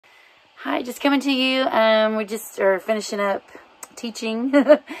Hi, just coming to you. We just are finishing up teaching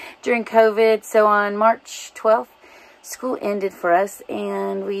during COVID. So on March 12th, school ended for us,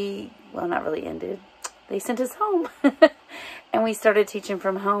 and well, not really ended. They sent us home, and we started teaching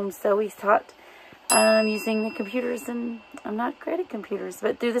from home. So we taught using the computers, and I'm not great at computers,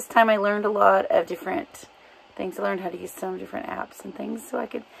 but through this time I learned a lot of different things. I learned how to use some different apps and things so I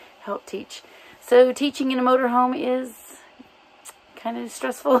could help teach. So teaching in a motorhome is kind of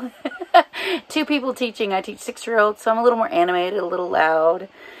stressful. Two people teaching. I teach 6-year-olds, so I'm a little more animated, a little loud.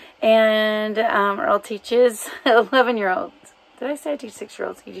 And Earl teaches 11-year-olds. Did I say I teach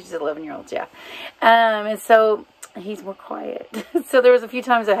 6-year-olds? He teaches 11-year-olds, yeah. And so he's more quiet. So there was a few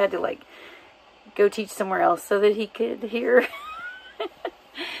times I had to like go teach somewhere else so that he could hear.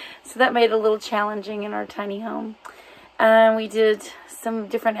 So that made it a little challenging in our tiny home. We did some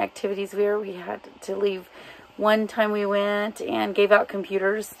different activities where we had to leave. One time we went and gave out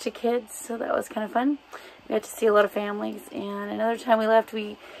computers to kids, so that was kind of fun. We had to see a lot of families. And another time we left,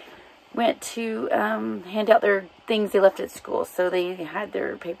 we went to hand out their things they left at school. So they had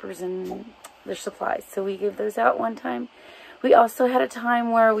their papers and their supplies, so we gave those out one time. We also had a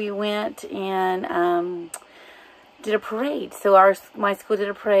time where we went and did a parade. So my school did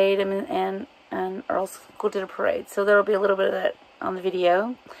a parade, and Earl's school did a parade. So there will be a little bit of that on the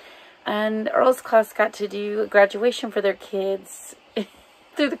video. And Earl's class got to do a graduation for their kids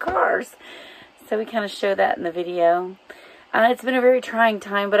through the cars. So we kind of show that in the video. It's been a very trying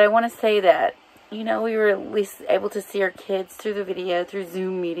time, but I want to say that, you know, we were at least able to see our kids through the video, through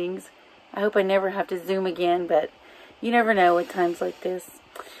Zoom meetings. I hope I never have to Zoom again, but you never know at times like this.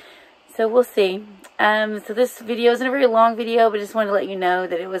 So we'll see. So this video isn't a very long video, but I just wanted to let you know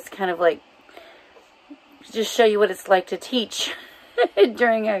that it was kind of like, just show you what it's like to teach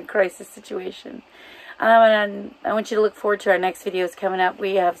during a crisis situation. And I want you to look forward to our next videos coming up.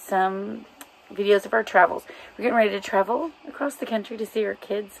 We have some videos of our travels. We're getting ready to travel across the country to see our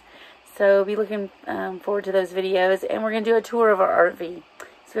kids. So be looking forward to those videos. And we're going to do a tour of our RV.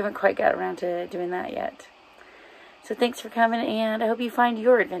 So we haven't quite got around to doing that yet. So thanks for coming, and I hope you find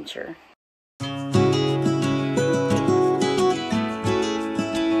your adventure.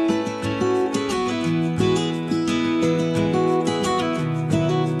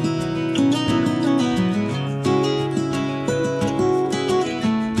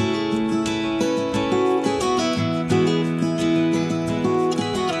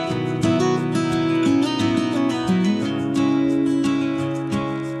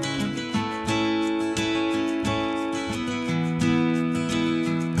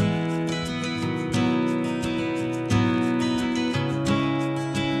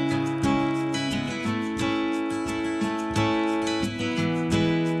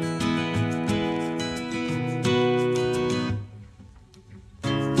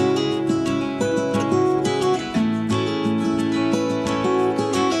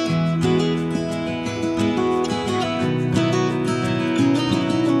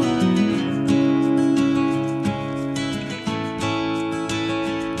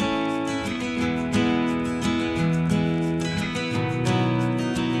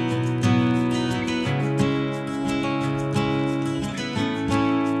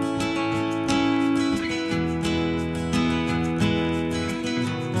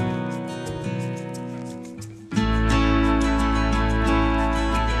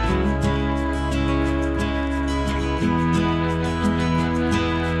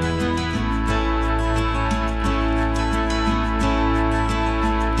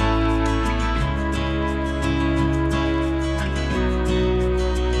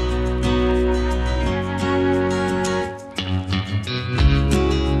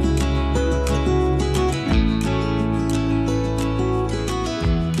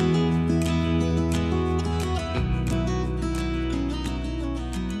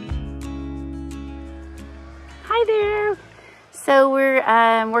 Hi there. So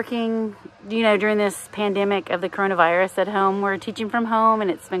we're working, you know, during this pandemic of the coronavirus at home. We're teaching from home,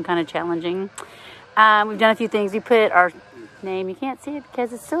 and it's been kind of challenging. We've done a few things. We put our name, you can't see it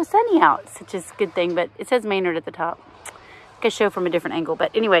because it's so sunny out, which is a good thing, but it says Maynard at the top. I could show from a different angle,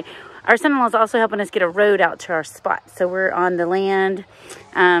 but anyway, our son-in-law is also helping us get a road out to our spot. So we're on the land,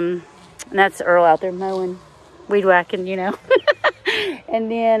 and that's Earl out there mowing, weed whacking, you know. And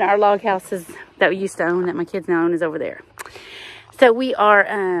then our log houses that we used to own, that my kids now own, is over there. So we are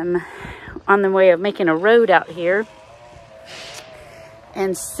on the way of making a road out here.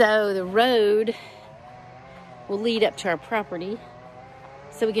 And so the road will lead up to our property,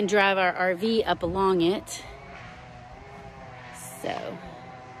 so we can drive our RV up along it. So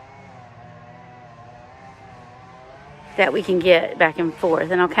that we can get back and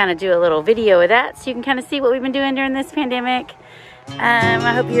forth. And I'll kind of do a little video of that so you can kind of see what we've been doing during this pandemic.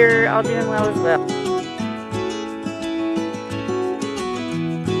 I hope you're all doing well as well.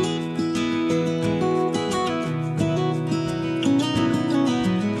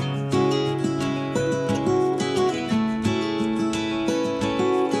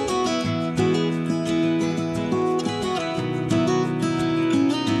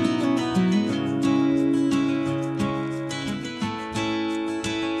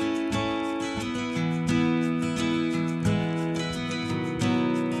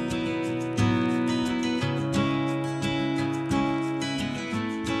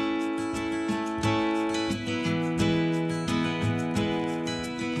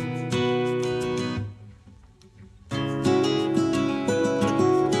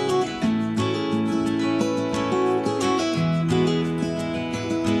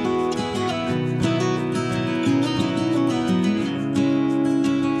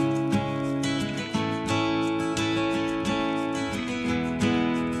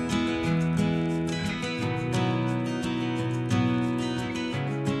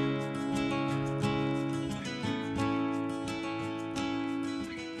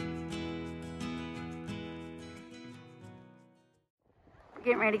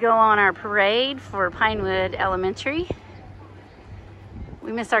 Getting ready to go on our parade for Pinewood Elementary.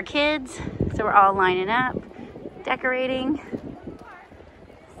 We miss our kids, so we're all lining up, decorating.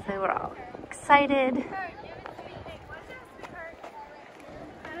 So we're all excited.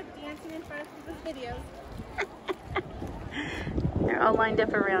 Dancing in front of people's videos. They're all lined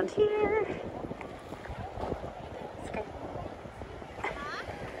up around here.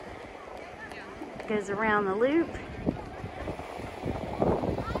 Goes around the loop.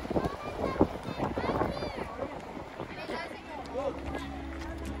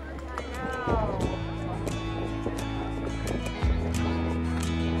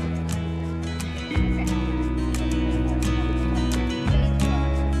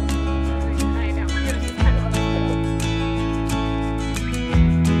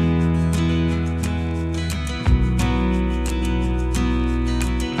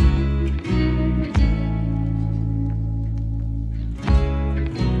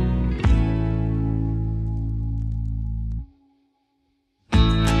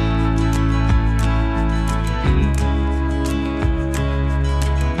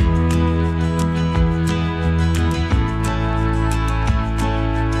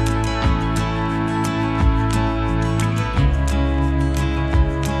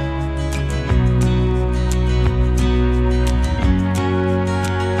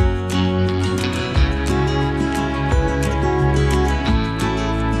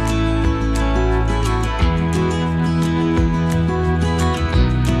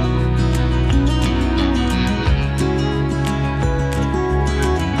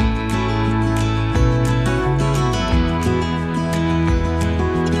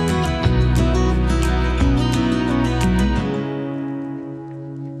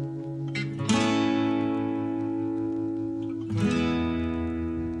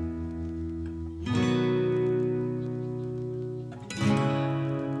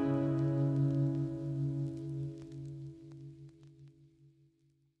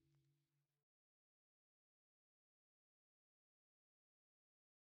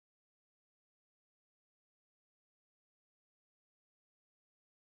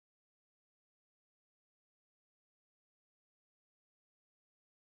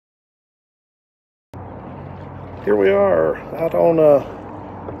 Here we are out on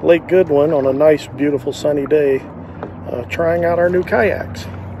Lake Goodwin on a nice, beautiful, sunny day, trying out our new kayaks.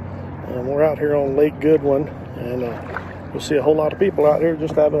 We're out here on Lake Goodwin, and you'll see a whole lot of people out here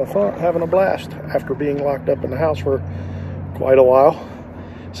just having a blast after being locked up in the house for quite a while.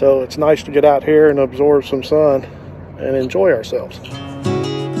 So it's nice to get out here and absorb some sun and enjoy ourselves.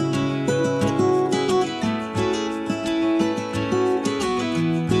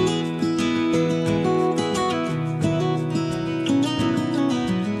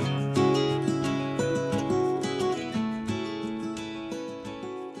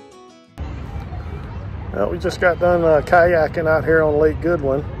 We just got done kayaking out here on Lake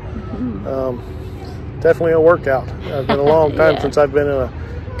Goodwin. Definitely a workout. It's been a long time since I've been in a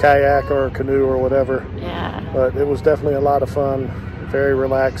kayak or a canoe or whatever. Yeah. But it was definitely a lot of fun. Very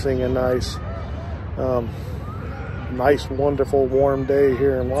relaxing and nice. Nice, wonderful, warm day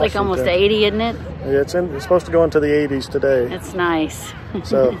here in Washington. It's like almost 80, isn't it? It's supposed to go into the 80s today. It's nice.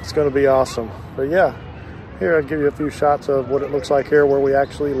 So it's going to be awesome. But yeah, here I'll give you a few shots of what it looks like here where we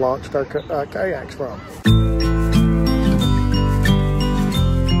actually launched our kayaks from.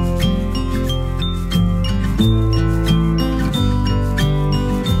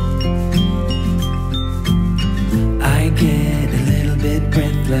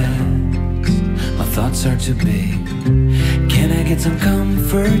 thoughts are too big. Can I get some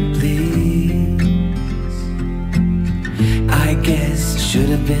comfort, please? I guess I should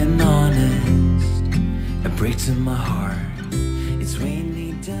have been honest. It breaks in my heart. It's weighing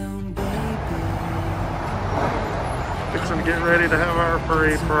me down, baby. Fixing to get ready to have our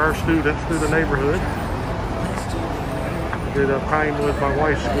parade for our students through the neighborhood. I did a Pinewood, my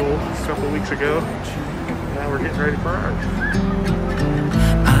wife's school, a couple of weeks ago. Now we're getting ready for ours.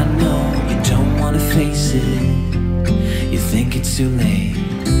 I know you don't want to face it. You think it's too late,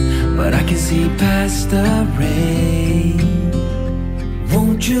 but I can see past the rain.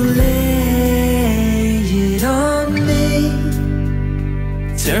 Won't you lay it on me?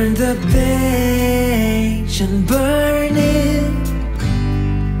 Turn the page and burn it.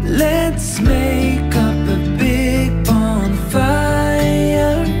 Let's make up a big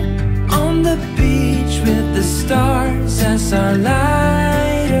bonfire on the beach with the stars as our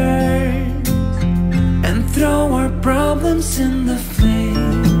lighters, and throw our problems in the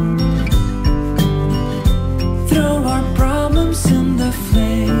flame. Throw our problems in the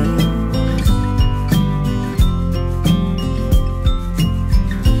flame.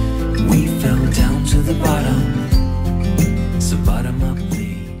 We fell down to the bottom, so bottom up,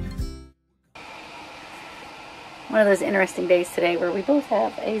 please. One of those interesting days today where we both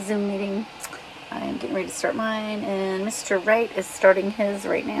have a Zoom meeting. I'm getting ready to start mine, and Mr. Wright is starting his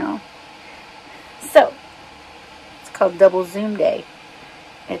right now. So, it's called Double Zoom Day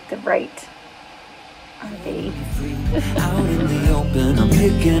at the Wright RV. Out in the open, I'm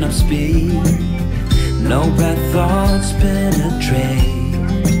picking up speed. No bad thoughts penetrate.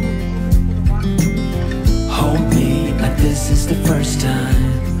 Hold me like this is the first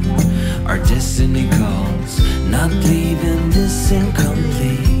time. Our destiny calls, not leaving this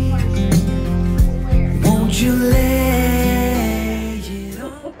incomplete. Won't you lay it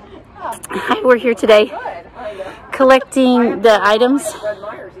on? Hi, we're here today collecting the items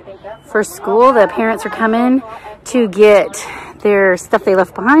for school. The parents are coming to get their stuff they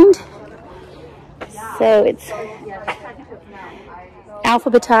left behind. So it's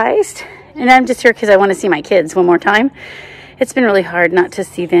alphabetized. And I'm just here because I want to see my kids one more time. It's been really hard not to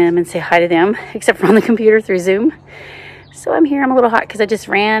see them and say hi to them, except for on the computer through Zoom. So I'm here. I'm a little hot because I just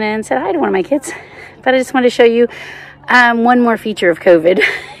ran and said hi to one of my kids. But I just wanted to show you one more feature of COVID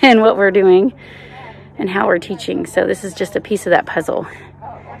and what we're doing and how we're teaching. So this is just a piece of that puzzle.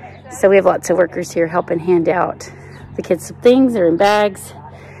 So we have lots of workers here helping hand out the kids some things. They're in bags.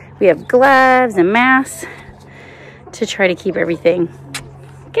 We have gloves and masks to try to keep everything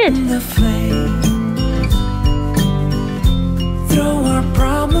good. Throw our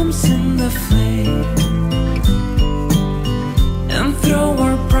problems in the flame, and throw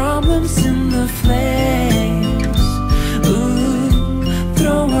our problems in the flames. Ooh,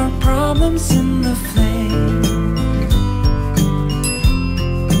 throw our problems in the flame.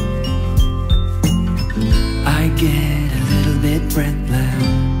 I get a little bit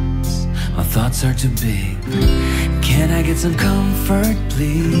breathless. My thoughts are too big. Can I get some comfort,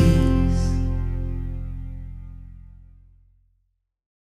 please?